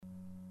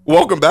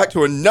Welcome back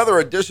to another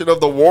edition of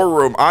the War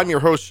Room. I'm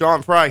your host,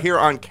 Sean Fry, here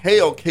on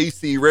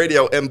KLKC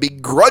Radio, and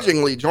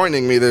begrudgingly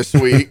joining me this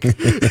week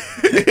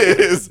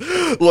is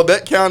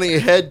Labette County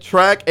head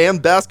track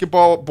and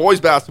boys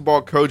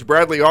basketball coach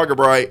Bradley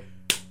Argabright.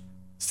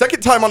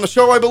 Second time on the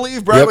show, I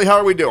believe. Bradley, How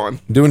are we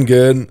doing? Doing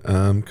good.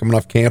 Coming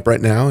off camp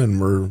right now, and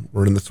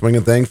we're in the swing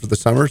of things for the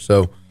summer,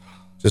 so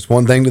just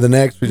one thing to the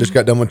next. We just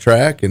got done with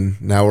track, and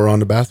now we're on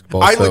to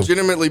basketball. I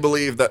legitimately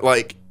believe that,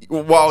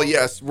 while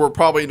yes, we're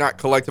probably not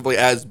collectively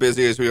as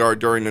busy as we are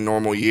during the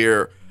normal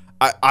year,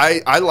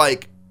 I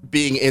like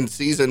being in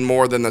season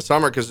more than the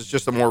summer because it's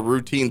just a more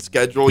routine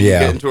schedule. You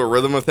get into a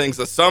rrhythm of things.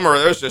 The summer,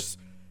 it's just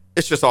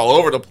all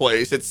over the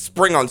place. It's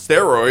spring on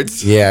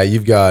steroids. Yeah,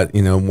 you've got,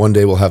 one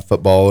day we'll have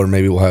football, or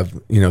maybe we'll have,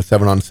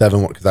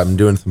 7-on-7, because I've been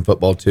doing some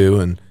football too.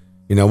 And,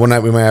 one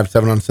night we might have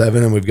 7-on-7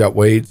 and we've got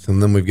weights,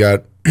 and then we've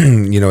got,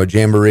 a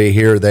jamboree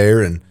here or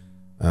there, and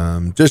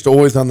just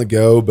always on the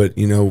go. But,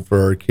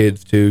 for our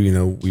kids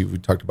too, we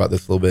talked about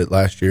this a little bit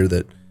last year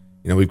that,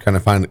 we've kind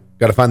of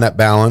got to find that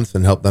balance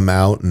and help them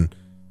out. And,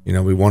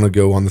 we want to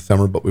go on the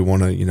summer, but we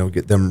want to,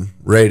 get them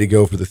ready to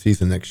go for the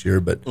season next year.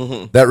 But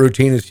that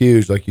routine is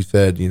huge. Like you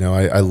said,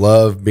 I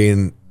love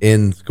being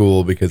in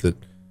school because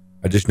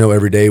I just know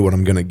every day what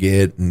I'm going to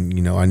get. And,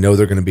 I know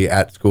they're going to be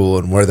at school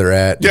and where they're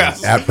at,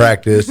 at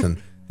practice.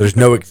 And there's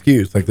no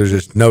excuse. There's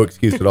just no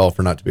excuse at all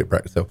for not to be at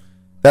practice. So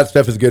that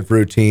stuff is good for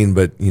routine,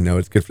 but,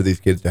 it's good for these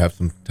kids to have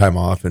some time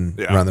off and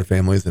around their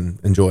families and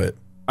enjoy it.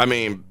 I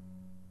mean,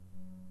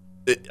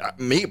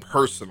 me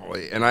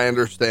personally, and I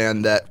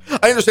understand that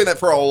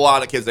for a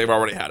lot of kids, they've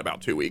already had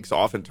about 2 weeks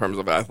off in terms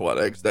of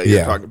athletics that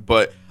you're talking.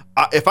 But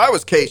if I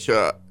was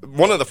Keisha,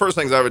 one of the first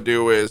things I would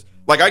do is,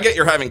 I get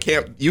you're having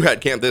camp. You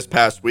had camp this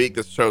past week.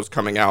 This show's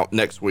coming out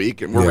next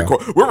week, and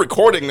we're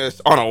recording this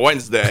on a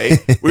Wednesday.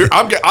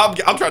 I'm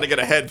trying to get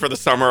ahead for the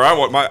summer. I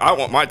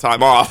want my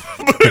time off.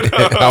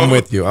 But, I'm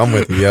with you.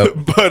 Yep.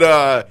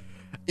 But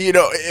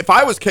if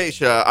I was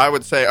Keisha, I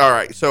would say, all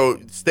right. So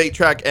state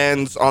track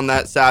ends on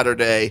that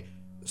Saturday.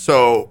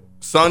 So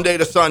Sunday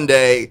to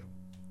Sunday,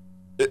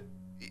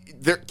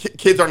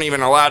 kids aren't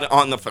even allowed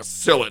on the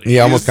facility.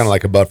 Yeah, almost kind of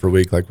like a buffer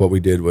week, like what we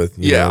did with,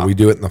 we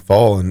do it in the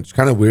fall. And it's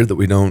kind of weird that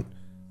we don't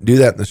do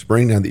that in the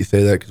spring now that you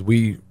say that, because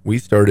we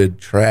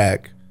started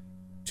track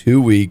 2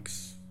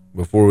 weeks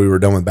before we were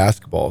done with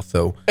basketball.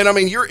 So, and I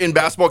mean, you're in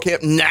basketball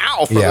camp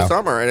now for the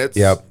summer, and it's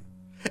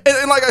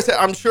and like I said,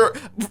 I'm sure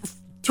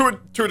to a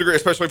degree,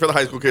 especially for the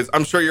high school kids,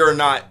 I'm sure you're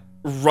not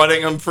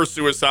running them for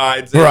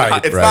suicides.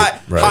 It's not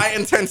high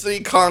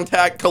intensity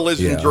contact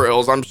collision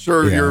drills. I'm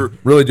sure you're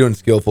really doing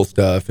skillful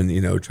stuff and,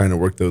 trying to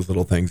work those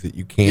little things that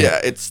you can't.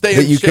 Yeah, it's staying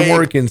that you can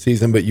work in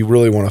season, but you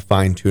really want to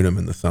fine tune them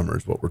in the summer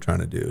is what we're trying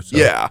to do.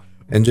 So,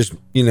 and just,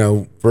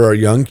 for our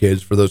young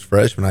kids, for those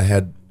freshmen, I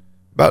had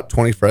about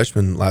 20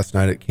 freshmen last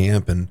night at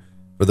camp. And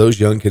for those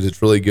young kids,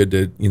 it's really good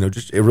to,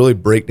 just really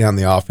break down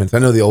the offense. I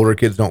know the older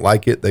kids don't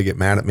like it. They get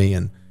mad at me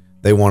and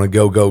they want to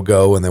go,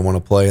 and they want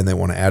to play and they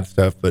want to add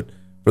stuff. But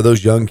for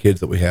those young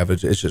kids that we have,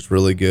 it's just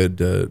really good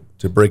to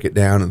break it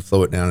down and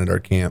slow it down at our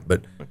camp.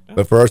 But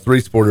for our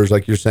three sporters,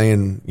 like you're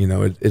saying,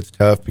 it's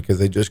tough because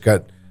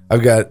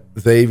I've got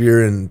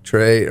Xavier and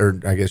Trey, or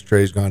I guess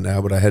Trey's gone now,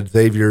 but I had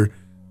Xavier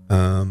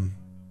come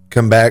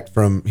back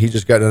he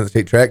just got done at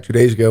state track 2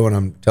 days ago, and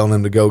I'm telling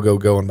him to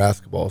go in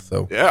basketball.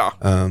 So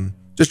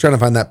just trying to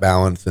find that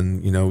balance,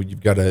 and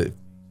you've got to, if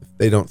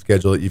they don't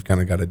schedule it, you've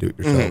kind of got to do it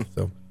yourself.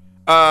 So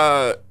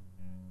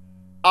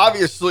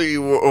obviously,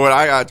 what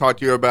I got to talk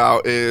to you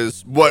about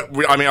is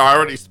I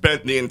already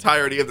spent the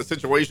entirety of the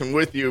situation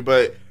with you,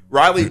 but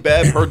Riley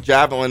Bebb, her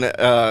javelin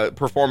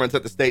performance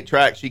at the state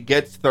track, she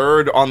gets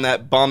third on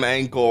that bum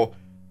ankle.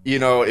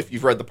 If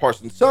you've read the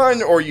Parsons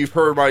Sun or you've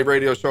heard my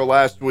radio show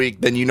last week,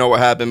 then you know what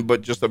happened.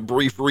 But just a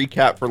brief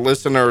recap for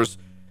listeners.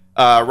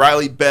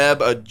 Riley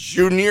Bebb, a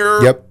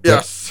junior. Yep.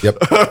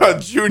 A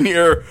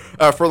junior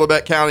for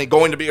Labette County,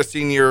 going to be a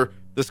senior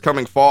this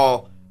coming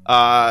fall.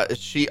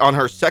 She, on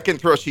her second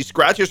throw, she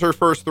scratches her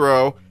first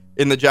throw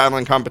in the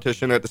javelin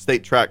competition at the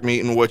state track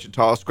meet in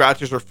Wichita,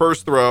 scratches her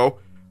first throw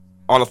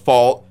on a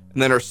fault,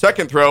 and then her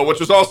second throw,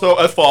 which was also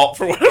a fault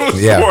for what it was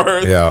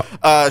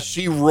worth,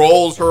 she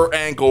rolls her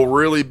ankle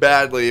really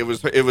badly. It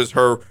was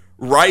her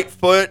right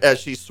foot as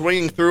she's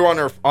swinging through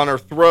on her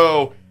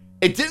throw.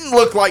 It didn't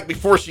look like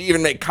before she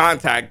even made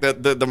contact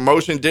that the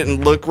motion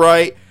didn't look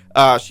right.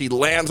 She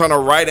lands on her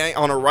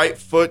right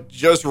foot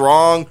just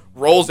wrong,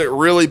 rolls it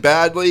really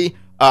badly.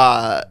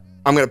 I'm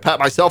going to pat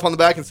myself on the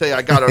back and say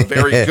I got a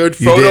very good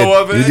photo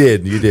of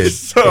it. You did.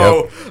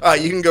 So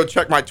you can go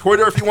check my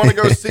Twitter if you want to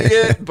go see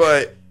it.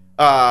 But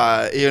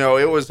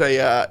it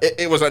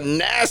was a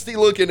nasty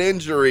looking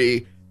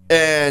injury.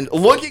 And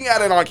looking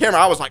at it on camera,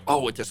 I was like,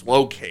 oh, it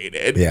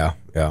dislocated. Yeah.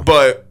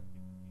 But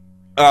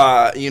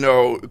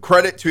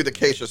credit to the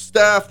Keisha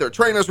staff. Their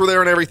trainers were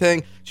there and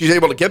everything. She's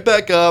able to get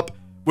back up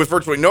with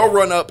virtually no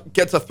run up,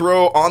 gets a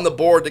throw on the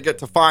board to get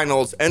to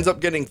finals, ends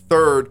up getting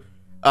third.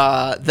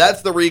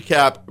 That's the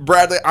recap.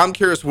 Bradley, I'm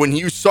curious, when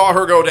you saw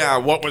her go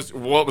down, what was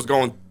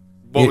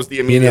the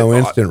immediate thought?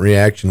 Instant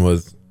reaction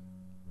was,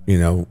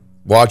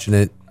 watching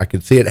it, I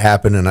could see it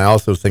happen, and I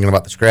also was thinking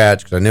about the scratch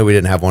because I knew we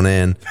didn't have one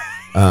in.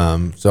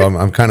 So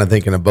I'm kind of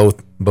thinking of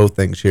both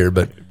things here.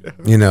 But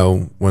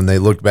when they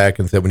looked back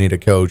and said we need a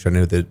coach, I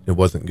knew that it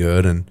wasn't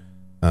good, and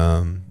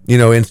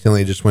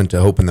instantly just went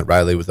to hoping that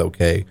Riley was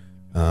okay,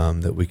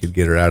 that we could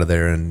get her out of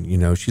there.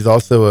 And she's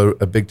also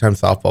a big time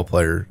softball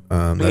player,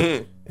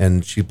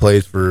 and she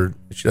plays for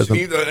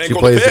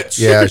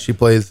she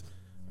plays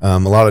a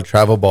lot of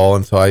travel ball,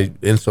 and so I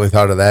instantly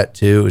thought of that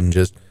too, and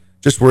just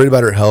worried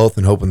about her health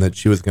and hoping that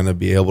she was going to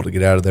be able to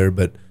get out of there.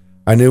 But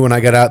I knew when I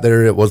got out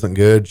there, it wasn't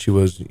good. She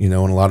was, in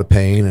a lot of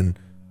pain and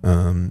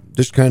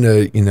just kind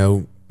of,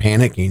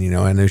 panicking.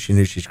 I knew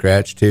she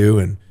scratched too,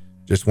 and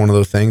just one of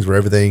those things where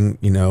everything,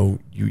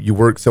 you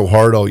work so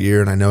hard all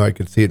year, and I know I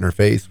could see it in her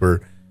face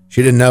where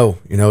she didn't know.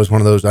 It was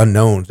one of those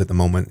unknowns at the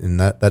moment, and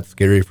that's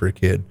scary for a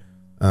kid.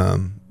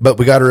 But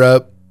we got her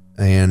up,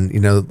 and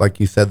like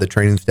you said, the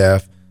training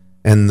staff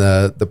and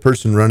the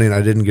person running,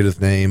 I didn't get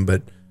his name,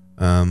 but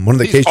one of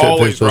the K-State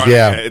officials,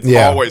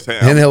 always him.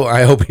 And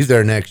I hope he's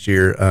there next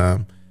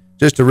year.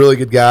 Just a really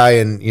good guy,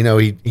 and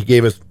he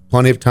gave us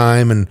plenty of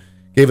time and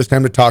gave us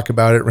time to talk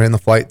about it. Ran the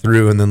flight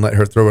through, and then let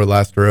her throw her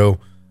last throw.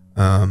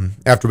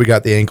 After we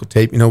got the ankle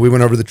tape, we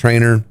went over to the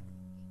trainer,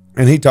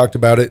 and he talked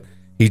about it.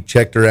 He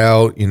checked her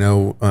out,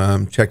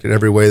 checked it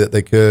every way that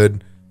they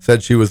could.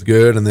 Said she was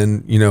good, and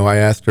then I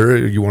asked her,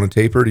 "Do you want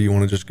to tape her? Do you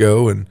want to just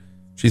go?" And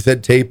she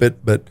said, "Tape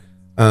it." But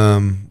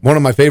one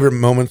of my favorite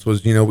moments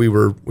was, we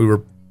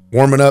were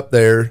warming up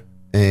there,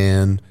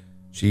 and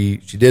she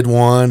did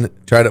one,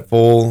 tried it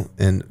full,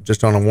 and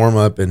just on a warm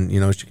up, and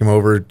she came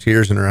over,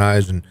 tears in her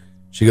eyes, and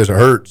she goes, "It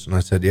hurts." And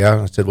I said,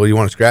 "Yeah." I said, "Well, you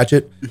want to scratch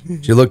it?"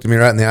 She looked at me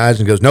right in the eyes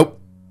and goes, "Nope,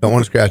 don't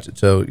want to scratch it."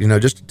 So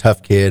just a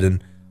tough kid,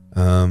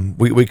 and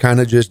we kind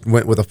of just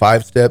went with a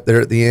 5-step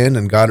there at the end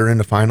and got her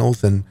into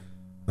finals. And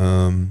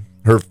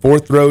her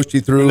fourth throw, she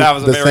threw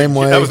same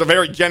way. That was a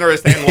very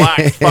generous and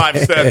lax 5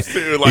 steps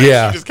too. Like, she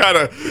just kind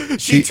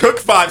of she took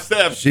 5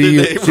 steps.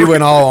 She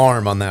went all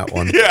arm on that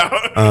one.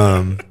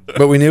 Yeah.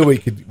 But we knew we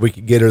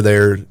could get her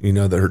there.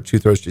 That her 2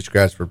 throws she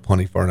scratched were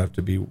plenty far enough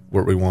to be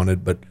what we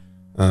wanted. But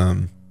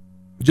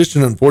just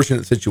an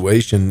unfortunate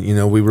situation.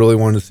 We really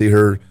wanted to see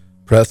her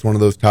press one of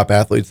those top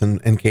athletes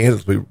in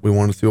Kansas. We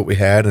wanted to see what we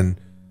had, and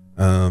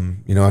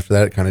after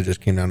that it kind of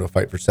just came down to a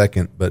fight for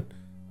second. But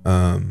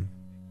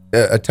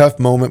a tough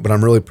moment, but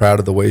I'm really proud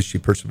of the way she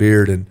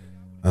persevered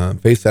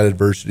and faced that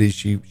adversity.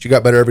 She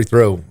got better every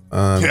throw.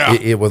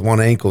 It with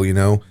one ankle,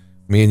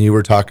 me and you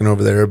were talking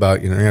over there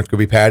about, you have to go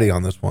be Patty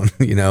on this one,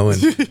 and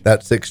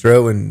that 6th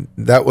throw. And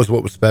that was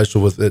what was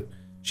special, was that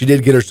she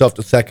did get herself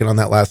to second on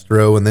that last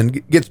throw, and then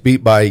gets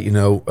beat by,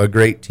 a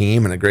great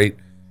team and a great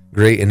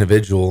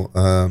individual.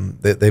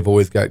 They've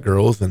always got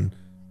girls, and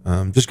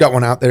just got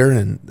one out there.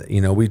 And,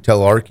 we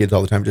tell our kids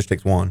all the time, it just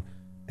takes one.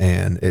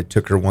 And it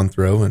took her 1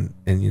 throw and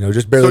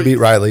just barely beat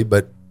Riley.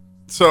 But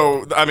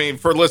so, I mean,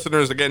 for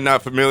listeners, again,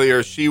 not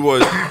familiar,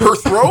 her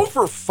throw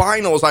for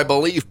finals, I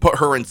believe, put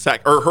her in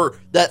second, or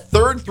that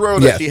 3rd throw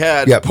that she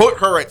had put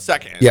her at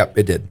second. Yep,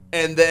 it did.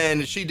 And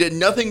then she did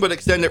nothing but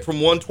extend it from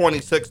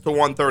 126 to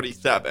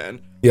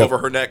 137 over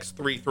her next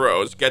 3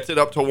 throws, gets it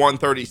up to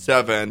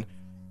 137,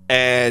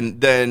 and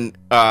then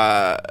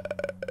that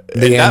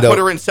put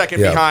her in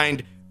second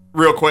behind.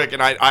 Real quick,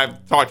 and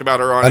I've talked about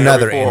her on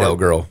another Andale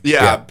girl.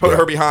 Put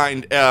her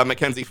behind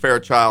Mackenzie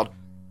Fairchild.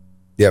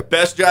 Yep.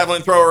 Best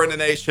javelin thrower in the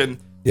nation.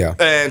 Yeah.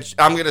 And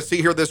I'm going to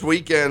see her this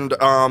weekend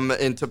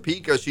in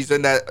Topeka. She's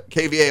in that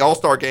KVA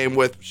All-Star game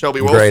with Shelby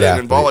Wilson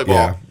in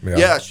volleyball.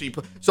 Yeah.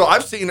 So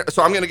I've seen her,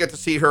 so I'm going to get to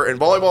see her in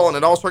volleyball in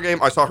an All-Star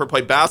game. I saw her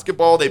play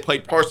basketball. They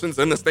played Parsons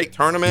in the state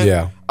tournament.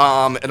 Yeah.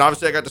 And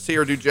obviously I got to see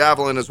her do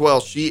javelin as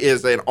well. She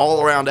is an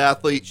all-around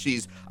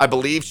athlete. I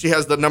believe she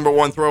has the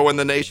 #1 throw in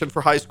the nation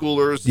for high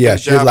schoolers. Yeah,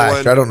 she did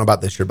last year. I don't know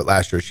about this year, but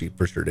last year she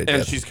for sure did.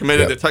 And she's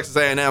committed to Texas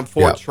A&M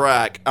for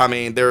track. I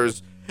mean,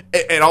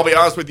 and I'll be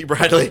honest with you,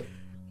 Bradley,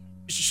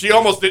 she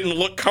almost didn't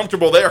look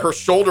comfortable there. Her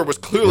shoulder was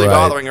clearly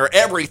bothering her.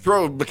 Every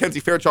throw Mackenzie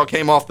Fairchild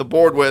came off the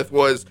board with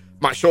was,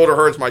 my shoulder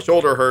hurts,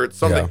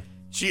 something. Yeah.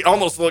 She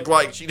almost looked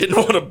like she didn't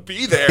want to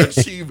be there.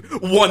 She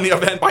won the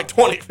event by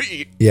 20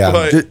 feet. Yeah,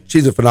 but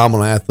she's a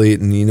phenomenal athlete,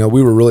 and,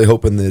 we were really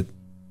hoping that,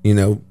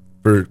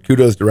 for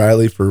kudos to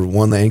Riley for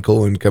the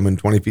ankle and coming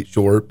 20 feet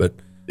short. But,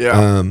 it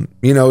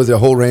was a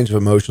whole range of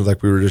emotions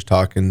like we were just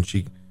talking.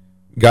 She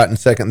got in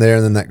second there,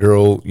 and then that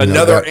girl.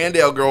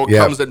 Andale girl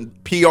comes and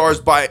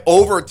PRs by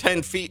over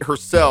 10 feet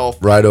herself.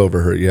 Right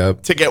over her,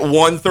 to get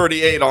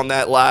 138 on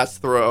that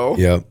last throw.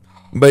 Yep.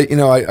 But,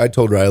 I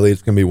told Riley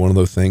it's going to be one of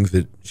those things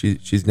that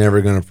she's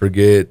never going to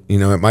forget.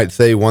 It might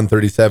say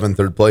 137,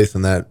 3rd place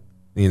in that,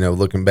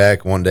 looking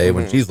back one day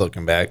when she's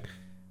looking back.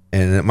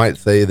 And it might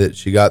say that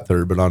she got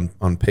 3rd, but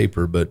on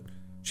paper. But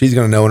she's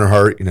going to know in her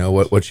heart,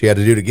 what she had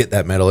to do to get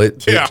that medal.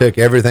 It took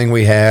everything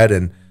we had,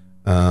 and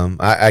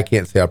I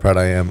can't say how proud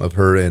I am of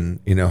her, and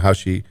how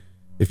she.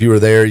 If you were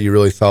there, you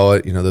really saw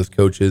it. Those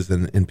coaches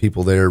and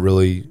people there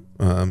really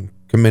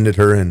commended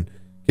her and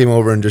came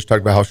over and just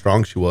talked about how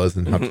strong she was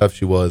and how tough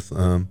she was.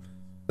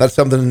 That's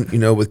something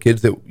with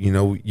kids that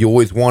you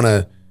always want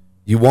to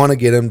you want to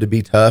get them to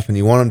be tough and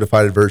you want them to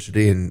fight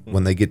adversity. And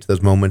when they get to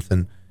those moments,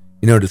 and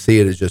to see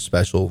it is just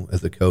special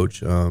as a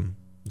coach.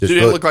 She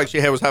didn't look like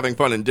she was having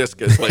fun in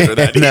discus later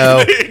that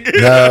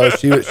evening. No,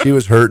 she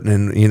was hurting,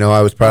 and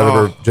I was proud of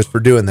her just for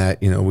doing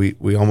that.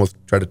 We almost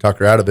tried to talk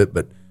her out of it,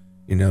 but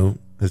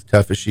as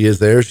tough as she is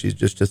there, she's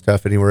just as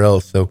tough anywhere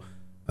else. So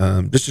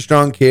just a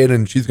strong kid,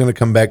 and she's going to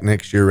come back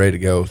next year ready to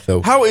go.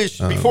 So how is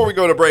she, before we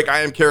go to break,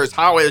 I am curious,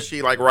 how is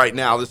she like right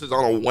now? This is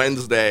on a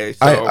Wednesday.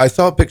 So. I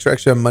saw a picture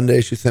actually on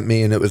Monday she sent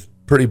me, and it was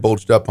pretty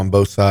bulged up on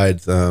both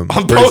sides. On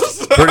both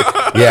sides?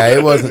 Yeah,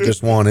 it wasn't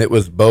just one. It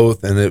was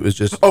both, and it was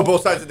just... Oh,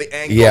 both sides of the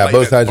ankle? Yeah,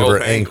 both sides of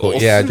her ankle.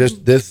 Yeah,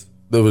 just this,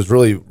 it was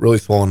really, really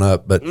swollen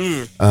up. But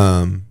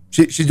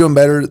she's doing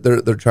better.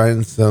 They're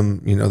trying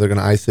some, they're going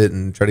to ice it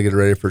and try to get her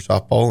ready for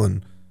softball.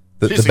 And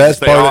the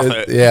best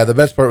part, the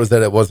best part was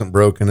that it wasn't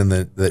broken and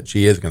that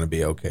she is going to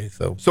be okay.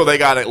 So they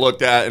got it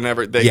looked at and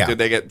everything. Did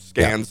they get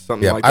scans,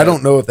 something like that? I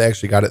don't know if they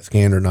actually got it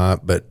scanned or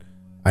not, but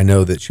I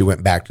know that she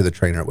went back to the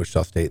trainer at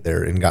Wichita State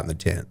there and got in the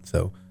tent.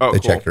 So they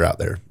checked her out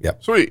there.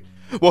 Yep. Sweet.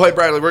 Well, hey,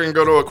 Bradley, we're going to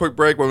go to a quick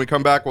break. When we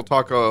come back, we'll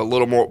talk a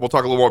little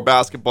more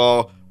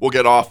basketball. We'll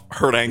get off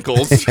hurt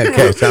ankles.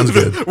 Okay, sounds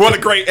good. What a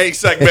great A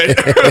segment.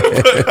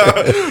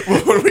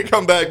 When we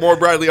come back, more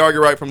Bradley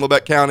Argabright from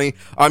Labette County.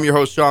 I'm your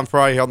host, Sean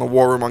Fry, here on the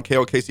War Room on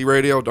KOKC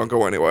Radio. Don't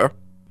go anywhere.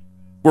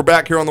 We're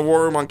back here on the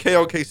War Room on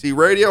KOKC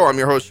Radio. I'm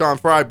your host, Sean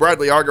Fry.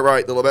 Bradley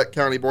Argabright, the Labette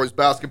County boys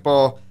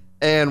basketball,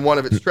 and one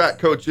of its track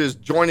coaches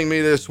joining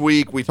me this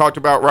week. We talked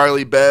about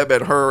Riley Bebb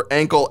and her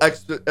ankle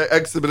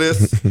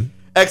exodus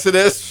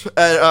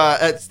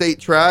at state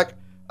track.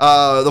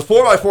 The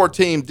 4x4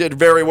 team did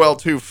very well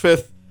too.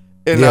 Fifth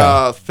in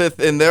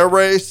their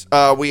race.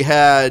 We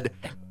had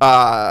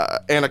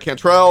Anna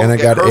Cantrell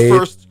get her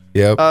first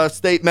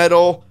state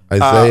medal.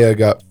 Isaiah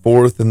got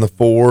fourth in the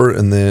 4,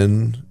 and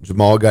then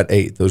Jamal got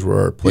 8th. Those were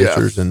our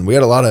placers, and we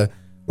had a lot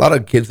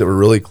of kids that were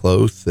really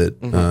close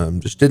that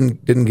just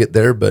didn't get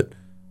there. But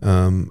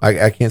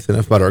I can't say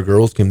enough about our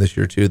girls team this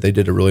year too. They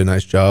did a really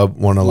nice job.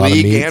 Won a lot of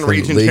meets and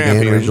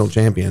regional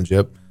champions.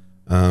 Yep.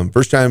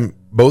 First time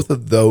both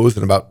of those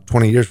in about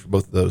 20 years for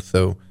both of those.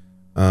 So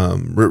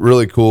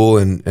really cool,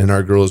 and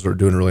our girls are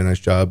doing a really nice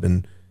job.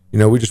 And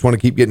we just want to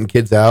keep getting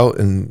kids out,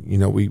 and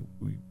we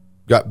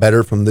got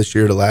better from this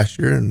year to last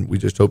year, and we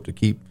just hope to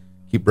keep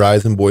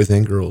rising, boys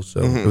and girls.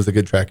 So it was a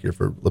good track year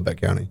for Labette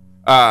County.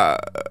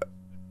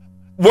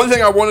 One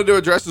thing I wanted to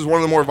address is one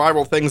of the more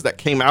viral things that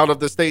came out of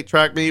the state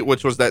track meet,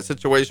 which was that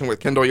situation with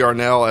Kendall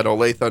Yarnell at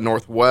Olathe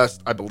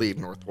Northwest. I believe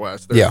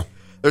Northwest.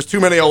 There's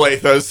too many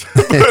Olathas.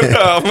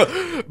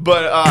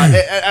 but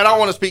I don't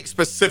want to speak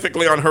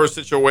specifically on her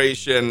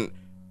situation.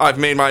 I've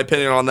made my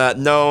opinion on that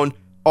known.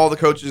 All the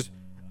coaches,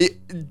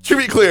 to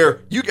be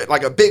clear, you get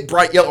like a big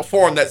bright yellow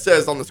form that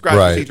says on the scratch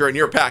procedure in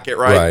your packet,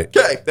 right?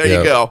 Okay, there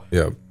you go.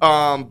 Yeah.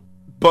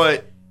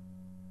 But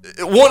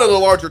one of the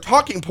larger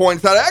talking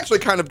points that I actually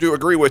kind of do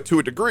agree with to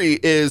a degree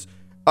is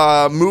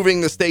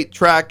moving the state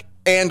track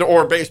and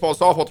or baseball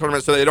softball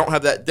tournament so they don't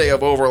have that day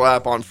of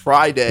overlap on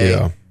Friday.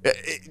 Yeah.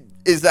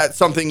 Is that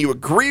something you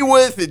agree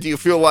with? Do you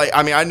feel like,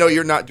 I know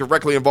you're not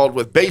directly involved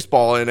with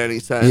baseball in any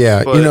sense.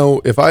 Yeah, but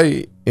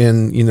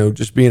if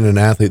just being an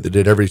athlete that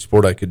did every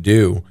sport I could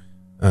do,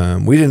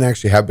 we didn't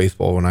actually have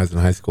baseball when I was in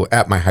high school,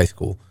 at my high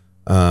school.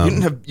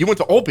 You went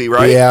to Opie,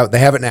 right? Yeah, they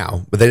have it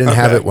now, but they didn't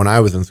have it when I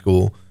was in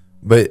school.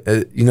 But,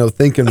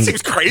 thinking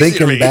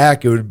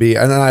back, it would be,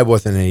 and I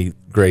wasn't any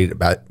great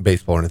about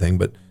baseball or anything,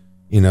 but,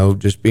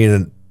 just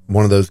being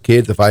one of those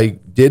kids, if I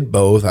did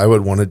both, I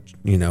would want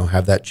to,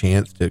 have that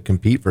chance to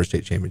compete for a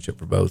state championship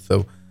for both.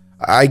 So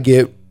I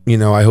get,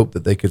 I hope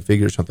that they could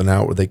figure something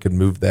out where they could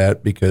move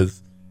that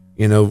because,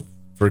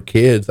 for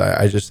kids,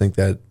 I just think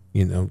that,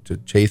 to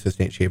chase a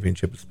state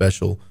championship is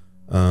special.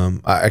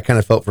 I kind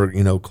of felt for,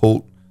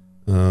 Colt,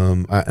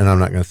 and I'm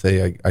not going to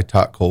say I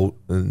taught Colt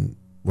and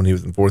when he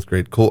was in 4th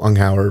grade, Colt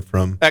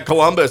Unghauer at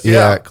Columbus.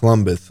 Yeah, at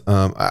Columbus.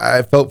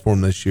 I felt for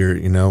him this year,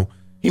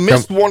 He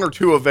missed one or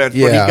two events,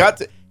 but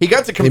he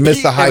got to compete. He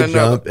missed the high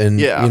jump, and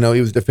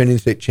he was defending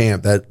state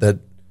champ. That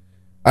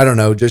I don't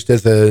know, just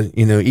as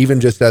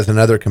even just as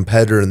another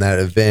competitor in that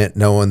event,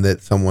 knowing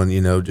that someone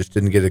just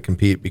didn't get to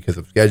compete because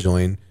of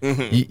scheduling,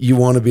 you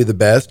want to be the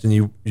best, and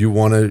you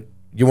want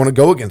to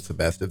go against the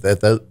best if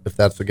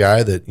that's the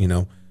guy that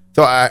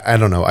So I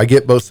don't know. I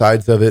get both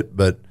sides of it,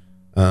 but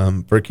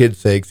for kids'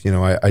 sakes,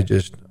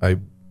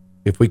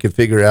 if we could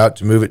figure out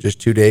to move it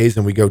just 2 days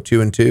and we go 2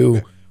 and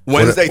 2.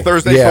 Thursday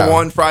for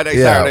one, Friday,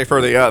 Saturday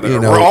for the other.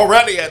 We're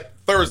already at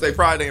Thursday,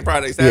 Friday, and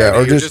Friday, Saturday.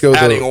 Yeah, or just go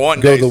adding one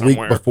go day the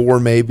somewhere. week before,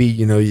 maybe.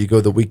 You go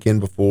the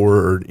weekend before,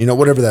 or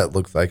whatever that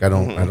looks like. I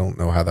don't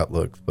know how that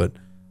looks, but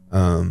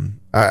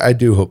I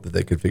do hope that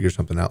they could figure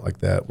something out like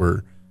that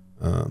where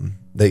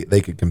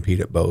they could compete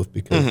at both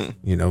because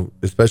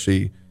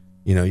especially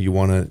you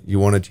want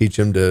to teach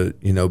them to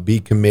be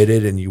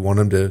committed, and you want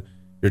them to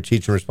you're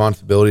teaching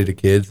responsibility to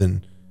kids,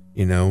 and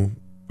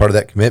part of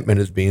that commitment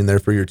is being there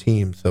for your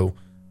team. So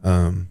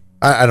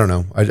I don't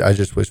know. I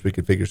just wish we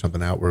could figure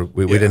something out where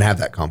we didn't have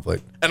that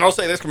conflict. And I'll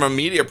say this from a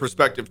media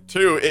perspective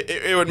too.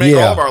 It would make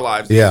all of our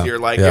lives easier.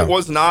 Like it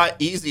was not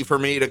easy for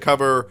me to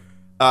cover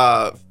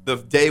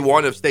the day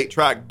one of state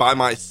track by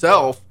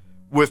myself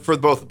for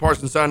both the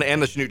Parsons Sun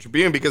and the Chanute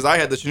Tribune, because I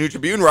had the Chanute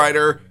Tribune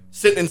writer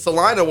sitting in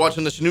Salina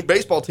watching the Chanute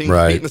baseball team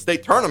compete in the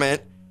state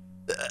tournament.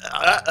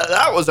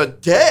 That was a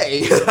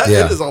day.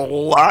 That is a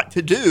lot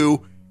to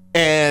do,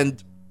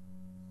 and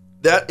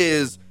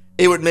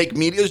it would make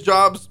media's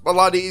jobs a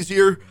lot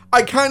easier.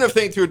 I kind of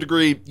think to a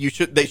degree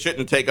they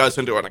shouldn't take us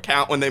into an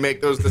account when they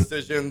make those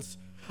decisions.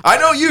 I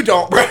know you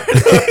don't, Brad.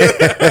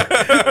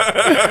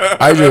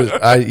 I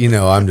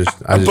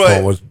just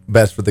want what's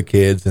best for the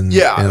kids, and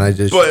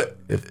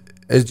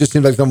it just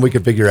seems like something we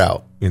could figure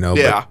out,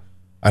 but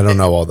I don't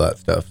know all that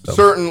stuff. So.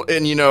 Certain,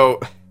 and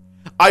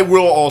I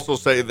will also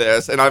say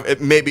this, and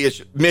maybe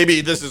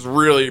this is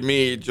really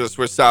me just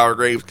with sour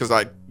grapes because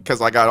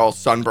I got all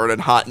sunburned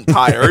and hot and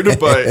tired,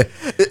 but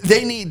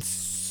they need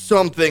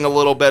something a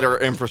little better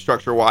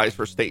infrastructure wise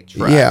for state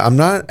track. Yeah, I'm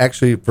not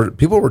actually.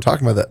 People were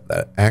talking about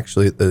that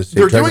actually at the state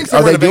they're track. doing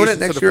some Are they doing it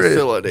next year?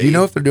 Facility. Do you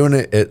know if they're doing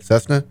it at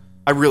Cessna?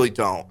 I really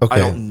don't. Okay. I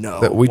don't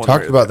know. We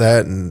talked about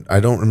that, and I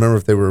don't remember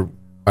if they were.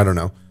 I don't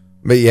know.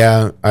 But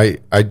yeah,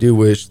 I do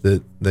wish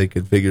that they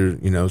could figure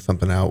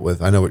something out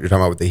with. I know what you're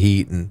talking about with the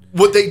heat and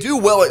what they do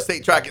well at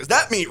state track is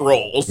that meat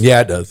rolls.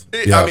 Yeah, it does.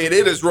 I mean,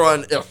 it is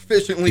run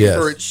efficiently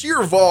for its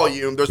sheer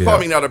volume. There's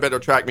probably not a better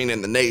track meet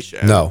in the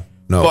nation. No.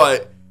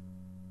 But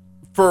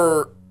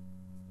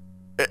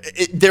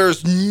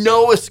there's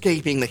no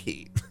escaping the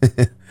heat.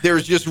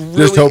 There's just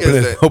really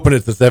hoping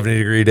it's a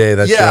 70-degree day.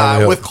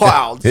 That's with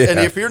clouds, and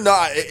if you're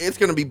not, it's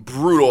going to be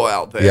brutal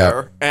out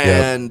there.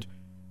 And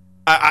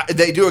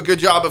they do a good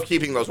job of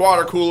keeping those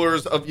water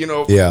coolers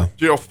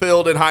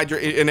filled and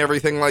hydrated and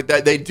everything like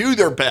that. They do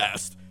their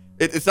best.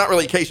 It's not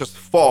really Acacia's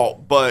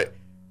fault, but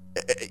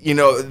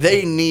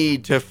they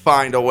need to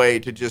find a way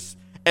to just.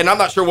 And I'm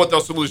not sure what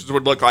those solutions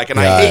would look like. And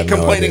I hate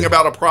complaining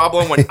about a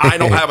problem when I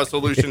don't have a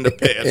solution to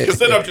pitch, because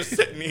then I'm just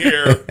sitting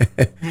here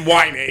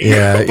whining.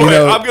 Yeah, but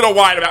I'm going to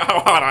whine about how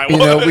hot I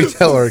was. We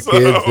tell our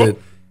kids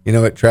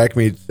that at track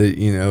meets that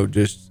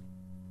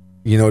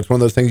it's one of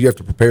those things you have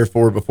to prepare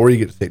for before you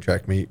get to state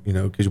track meet,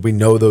 because we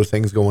know those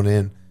things going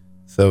in.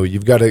 So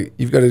you've got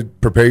to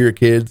prepare your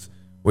kids.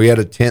 We had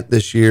a tent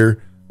this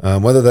year,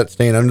 whether that's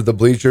staying under the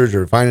bleachers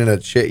or finding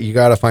a shade. You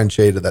got to find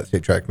shade at that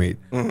state track meet,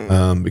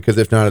 because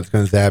if not, it's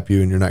going to zap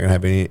you and you're not going to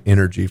have any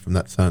energy from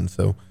that sun.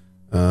 So,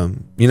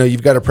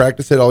 you've got to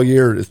practice it all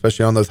year,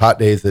 especially on those hot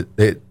days at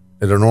a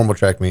normal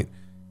track meet.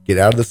 Get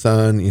out of the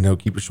sun,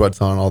 keep your sweats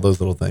on, all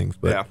those little things.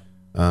 But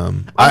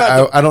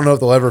I don't know if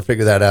they'll ever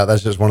figure that out.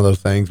 That's just one of those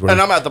things where,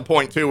 and I'm at the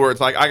point too where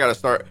it's like I gotta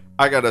start.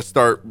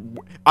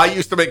 I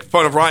used to make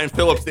fun of Ryan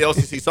Phillips, the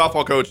LCC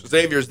softball coach,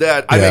 Xavier's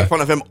dad. I make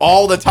fun of him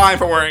all the time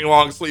for wearing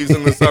long sleeves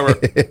in the summer.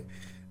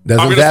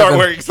 I'm gonna start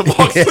wearing some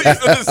long sleeves in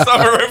the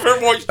summer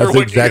for moisture. That's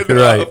exactly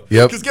right.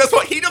 Yep. Because guess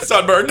what? He'd have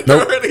sunburned.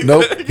 Nope.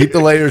 Keep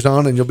the layers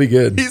on and you'll be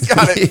good. He's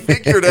got it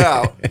figured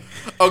out.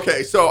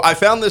 Okay, so I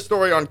found this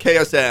story on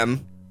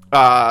KSM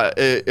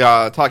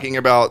talking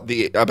about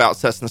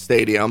Cessna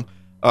Stadium.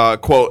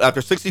 Quote,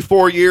 after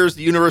 64 years,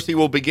 the university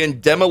will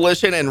begin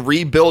demolition and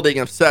rebuilding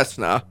of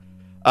Cessna.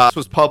 This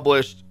was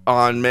published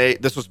on May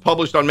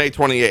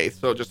 28th,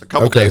 so just a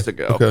couple days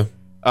ago. Okay.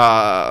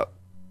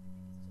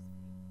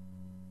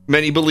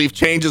 Many believe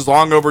change is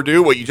long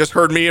overdue. Well, you just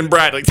heard me and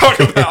Bradley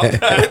talk about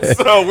that,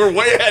 so we're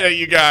way ahead of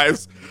you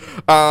guys.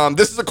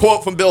 This is a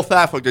quote from Bill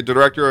Thaflick, the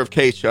director of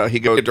Acacia. He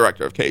goes,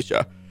 director of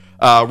Acacia.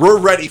 We're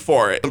ready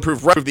for it.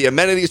 Improve the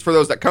amenities for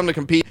those that come to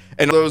compete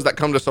and those that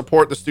come to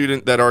support the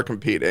student that are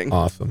competing.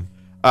 Awesome.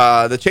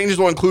 The changes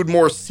will include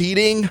more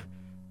seating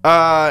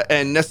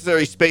and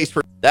necessary space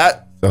for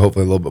that. So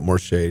hopefully a little bit more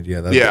shade. Yeah.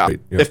 That's great.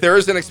 Yep. If there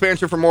is an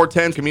expansion for more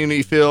tents,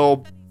 community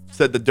feel,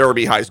 said the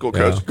Derby High School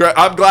coach. Yeah.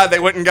 I'm glad they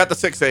went and got the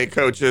 6A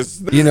coaches.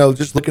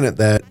 Just looking at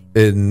that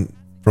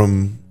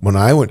from when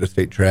I went to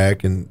state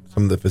track and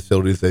some of the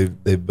facilities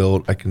they've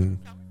built, I can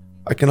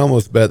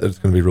almost bet that it's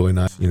going to be really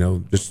nice.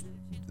 Just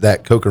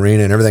that Coke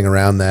Arena and everything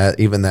around that,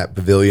 even that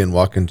pavilion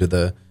walking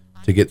to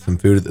get some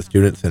food at the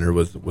student center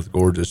was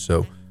gorgeous.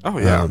 So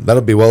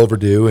that'll be well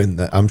overdue,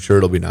 and I'm sure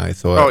it'll be nice.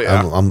 So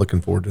I'm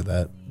looking forward to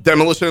that.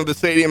 Demolition of the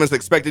stadium is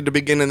expected to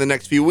begin in the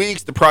next few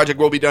weeks. The project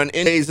will be done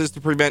in phases to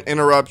prevent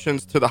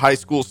interruptions to the high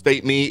school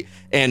state meet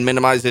and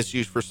minimize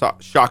issues for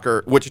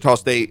Wichita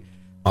State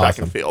track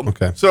and field.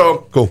 Okay.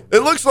 So cool. It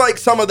looks like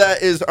some of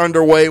that is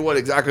underway. What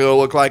exactly it'll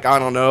look like, I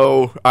don't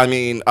know. I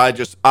mean,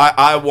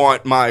 I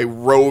want my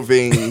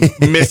roving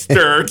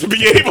mister to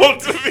be able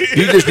to be.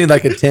 You just need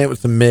like a tent with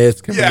some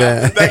mist coming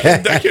down.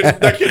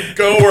 That can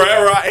go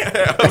wherever I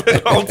am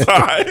at all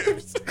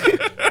times.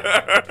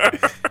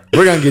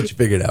 We're going to get you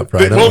figured out,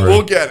 probably.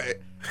 We'll get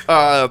it.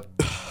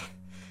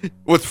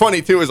 What's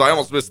funny, too, is I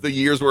almost missed the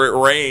years where it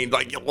rained.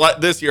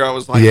 Like this year, I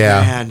was like,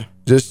 man.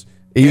 Just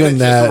even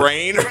that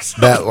rain or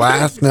something. That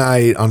last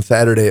night on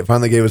Saturday, it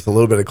finally gave us a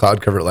little bit of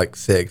cloud cover at like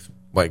 6,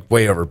 like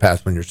way over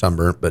past when you're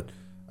sunburnt. But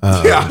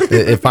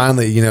It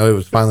finally, it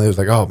was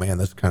like, oh man,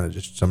 that's kind of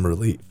just some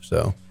relief.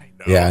 So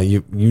yeah,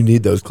 you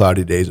need those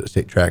cloudy days at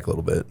state track a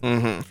little bit.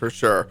 For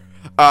sure.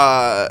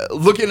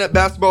 Looking at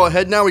basketball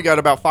ahead now, we got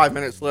about 5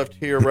 minutes left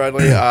here,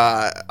 Bradley.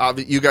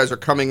 You guys are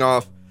coming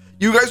off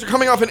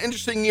an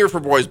interesting year for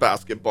boys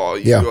basketball.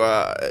 You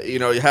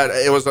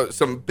had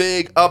some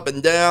big up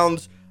and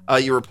downs.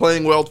 You were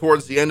playing well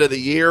towards the end of the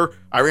year.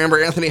 I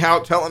remember Anthony Howe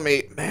telling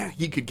me, man,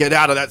 he could get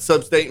out of that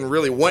sub-state and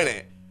really win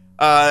it.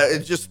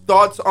 Just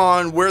thoughts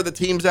on where the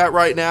team's at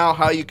right now,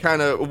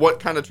 what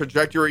kind of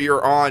trajectory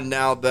you're on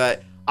now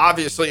that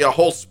obviously a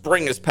whole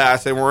spring has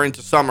passed and we're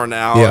into summer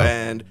now,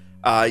 and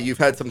you've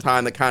had some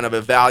time to kind of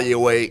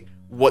evaluate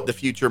what the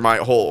future might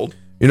hold.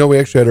 We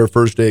actually had our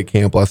first day at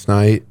camp last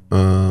night,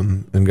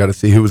 and got to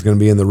see who was going to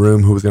be in the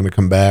room, who was going to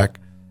come back.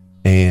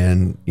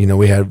 And,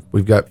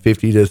 we've got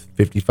 50 to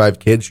 55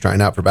 kids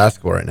trying out for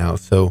basketball right now.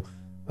 So,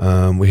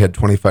 we had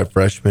 25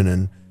 freshmen,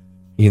 and,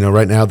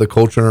 right now the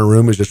culture in our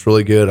room is just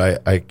really good.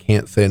 I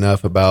can't say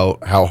enough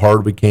about how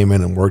hard we came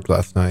in and worked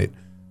last night.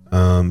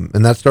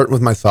 And that's starting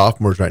with my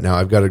sophomores right now.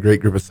 I've got a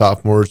great group of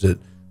sophomores that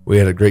we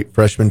had a great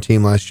freshman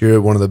team last year.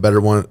 One of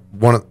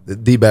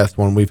the best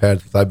one we've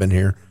had since I've been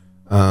here.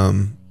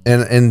 And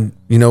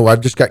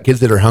I've just got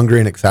kids that are hungry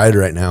and excited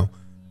right now.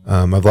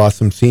 I've lost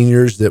some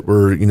seniors that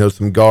were,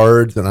 some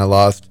guards, and I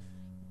lost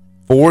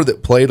 4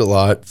 that played a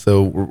lot.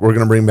 So we're going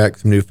to bring back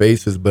some new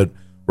faces, but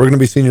we're going to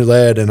be senior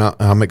led, and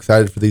I'm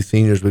excited for these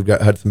seniors. We've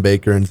got Hudson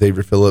Baker and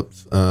Xavier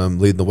Phillips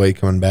leading the way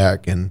coming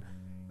back, and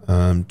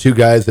 2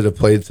 guys that have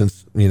played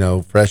since,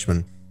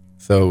 freshmen.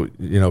 So,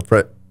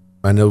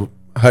 I know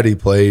Huddy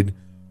played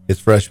his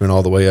freshman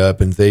all the way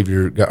up, and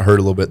Xavier got hurt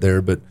a little bit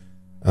there, but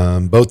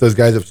both those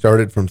guys have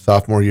started from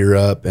sophomore year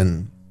up,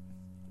 and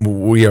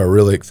we are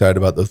really excited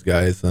about those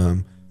guys.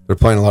 They're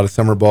playing a lot of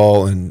summer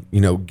ball and,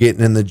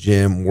 getting in the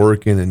gym,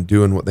 working and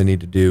doing what they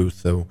need to do.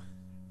 So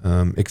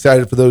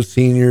excited for those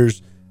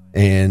seniors,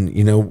 and,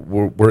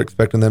 we're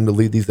expecting them to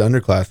lead these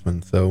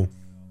underclassmen. So,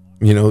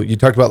 you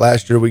talked about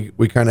last year,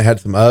 we kind of had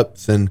some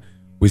ups, and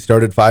we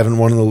started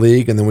 5-1 in the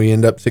league, and then we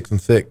end up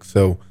 6-6.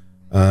 So,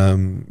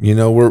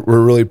 we're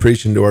really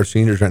preaching to our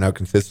seniors right now,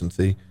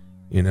 consistency.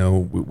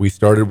 We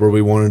started where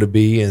we wanted to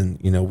be, and,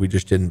 we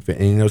just didn't fit.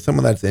 And, some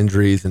of that's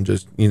injuries and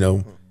just,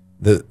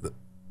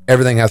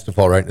 everything has to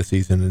fall right in the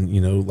season.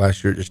 And,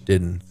 last year it just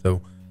didn't.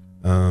 So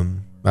I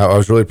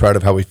was really proud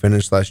of how we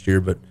finished last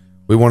year, but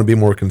we want to be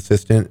more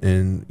consistent.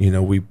 And,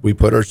 we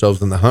put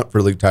ourselves in the hunt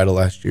for league title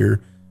last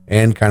year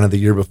and kind of the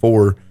year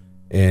before,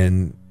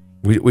 and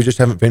we just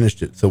haven't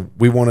finished it. So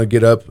we want to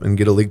get up and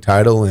get a league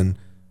title. And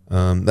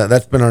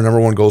that's been our number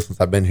one goal since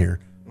I've been here.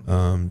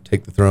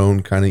 Take the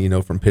throne kind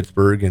of, from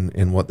Pittsburgh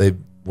and what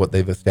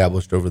they've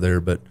established over there.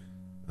 But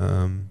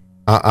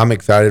I'm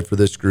excited for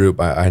this group.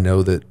 I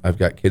know that I've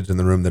got kids in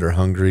the room that are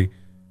hungry,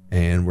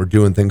 and we're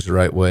doing things the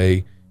right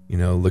way.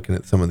 Looking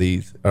at some of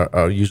these,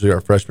 usually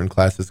our freshman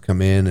classes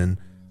come in,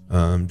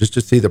 and just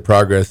to see the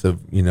progress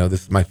of,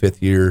 this is my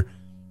 5th year,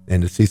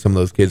 and to see some of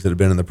those kids that have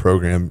been in the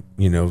program,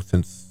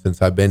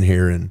 since I've been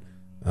here, and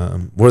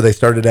where they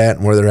started at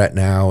and where they're at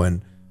now.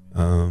 And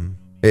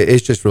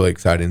it's just really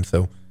exciting.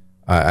 So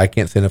I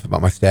can't say enough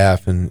about my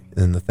staff and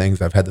the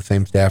things. I've had the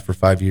same staff for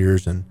 5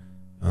 years, and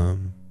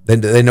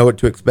they know what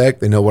to expect.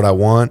 They know what I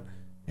want,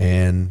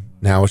 and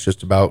now it's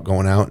just about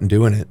going out and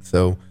doing it.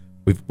 So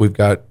we've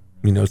got,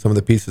 some of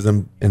the pieces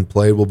in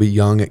play will be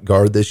young at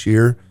guard this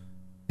year,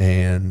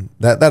 and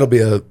that'll be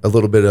a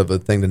little bit of a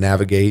thing to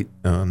navigate.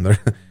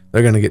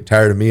 They're going to get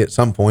tired of me at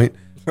some point,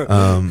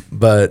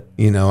 but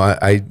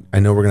I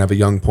know we're going to have a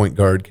young point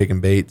guard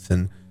kicking Bates,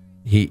 and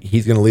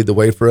he's going to lead the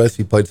way for us.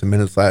 He played some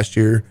minutes last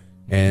year.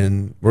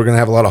 And we're going to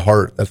have a lot of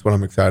heart. That's what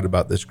I'm excited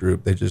about this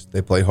group.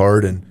 They play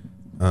hard, and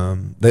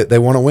they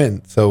want to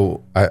win.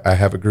 So I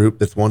have a group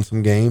that's won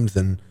some games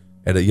and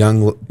at a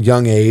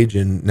young age,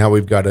 and now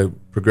we've got to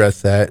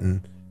progress that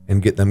and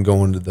get them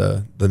going to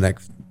the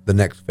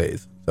next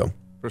phase. So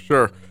for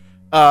sure.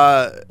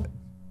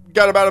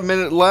 Got about a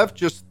minute left.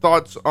 Just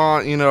thoughts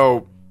on,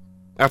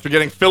 after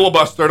getting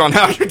filibustered on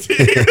how your team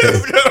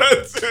is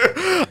going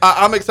to.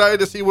 I'm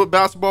excited to see what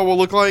basketball will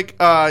look like.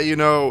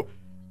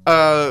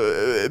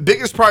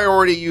 Biggest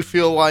priority you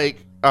feel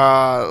like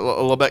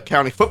Labette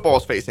County football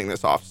is facing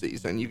this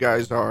offseason? You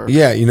guys are,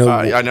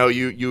 I know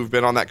you've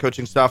been on that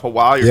coaching staff a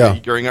while. You're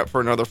gearing up for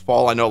another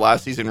fall. I know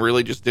last season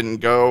really just didn't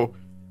go.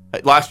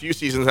 Last few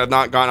seasons have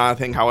not gone, I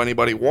think, how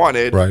anybody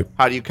wanted. Right.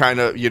 How do you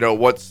kind of,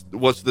 what's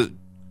the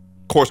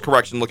course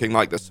correction looking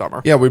like this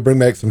summer? Yeah, we bring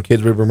back some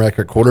kids. We bring back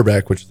our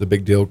quarterback, which is a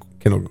big deal.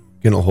 Kendall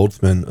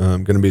Holtzman,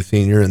 going to be a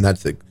senior, and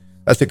that's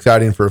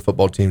exciting for a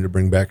football team to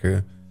bring back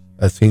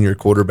a senior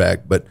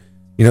quarterback. But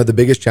the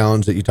biggest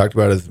challenge that you talked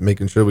about is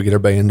making sure we get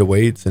everybody into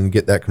weights and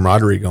get that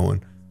camaraderie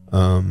going.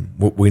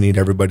 We need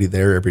everybody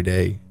there every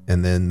day,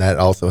 and then that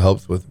also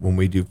helps with when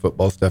we do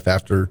football stuff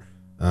after.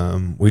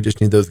 We just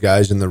need those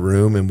guys in the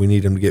room, and we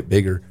need them to get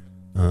bigger.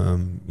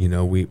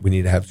 We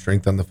need to have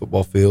strength on the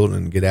football field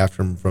and get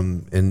after them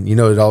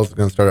it's always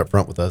going to start up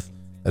front with us.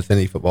 That's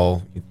any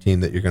football team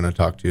that you're going to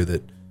talk to,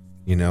 that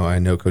I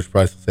know Coach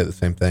Price will say the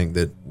same thing,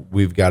 that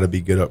we've got to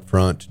be good up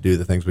front to do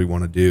the things we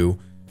want to do.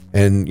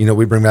 And,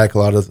 we bring back a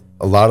lot of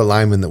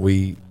linemen that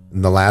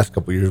in the last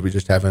couple of years,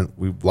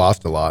 we've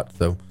lost a lot.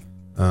 So,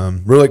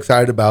 really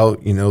excited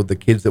about, the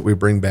kids that we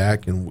bring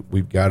back, and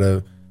we've got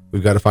to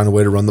find a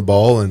way to run the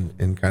ball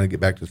and kind of get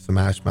back to some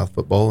smash mouth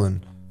football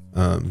and,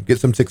 get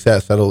some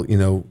success. That'll,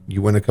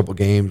 you win a couple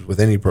games with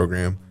any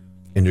program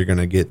and you're going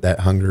to get that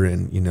hunger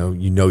and,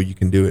 you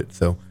can do it.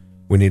 So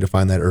we need to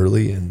find that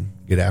early and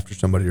get after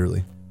somebody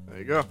early. There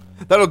you go.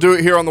 That'll do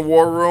it here on the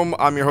War Room.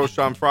 I'm your host,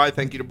 Sean Fry.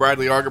 Thank you to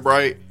Bradley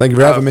Argabright. Thank you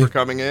for having me. For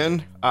coming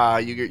in.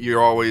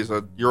 You're always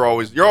a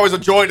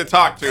joy to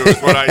talk to,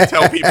 is what I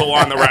tell people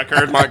on the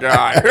record, my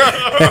guy.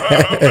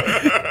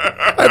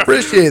 I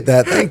appreciate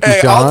that. Thank you,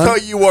 Sean. I'll tell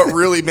you what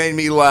really made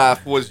me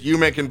laugh was you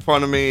making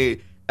fun of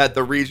me at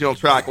the regional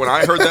track when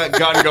I heard that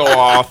gun go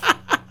off.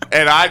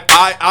 And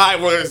I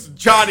was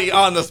Johnny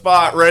on the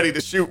spot, ready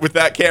to shoot with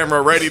that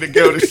camera, ready to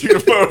go to shoot a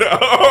photo.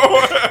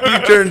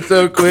 You turned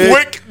so quick.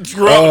 Quick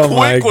draw. Oh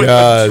my quick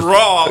gosh. with the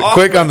draw.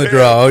 Quick on the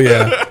draw. Oh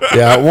yeah.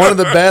 Yeah. One of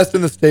the best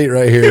in the state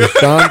right here.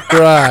 Sean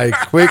Fry.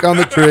 Quick on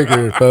the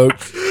trigger,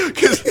 folks.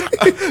 Because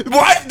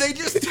what? They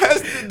just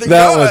tested the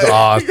That gun. was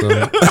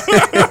awesome.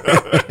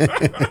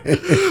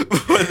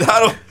 But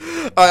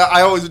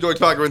I always enjoy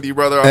talking with you,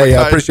 brother. I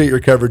appreciate your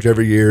coverage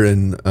every year,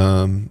 and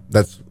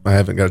I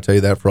haven't got to tell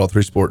you that for all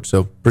three sports. So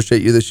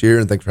appreciate you this year,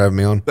 and thanks for having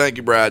me on. Thank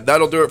you, Brad.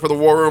 That'll do it for the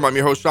War Room. I'm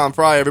your host, Sean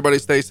Fry. Everybody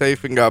stay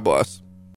safe, and God bless.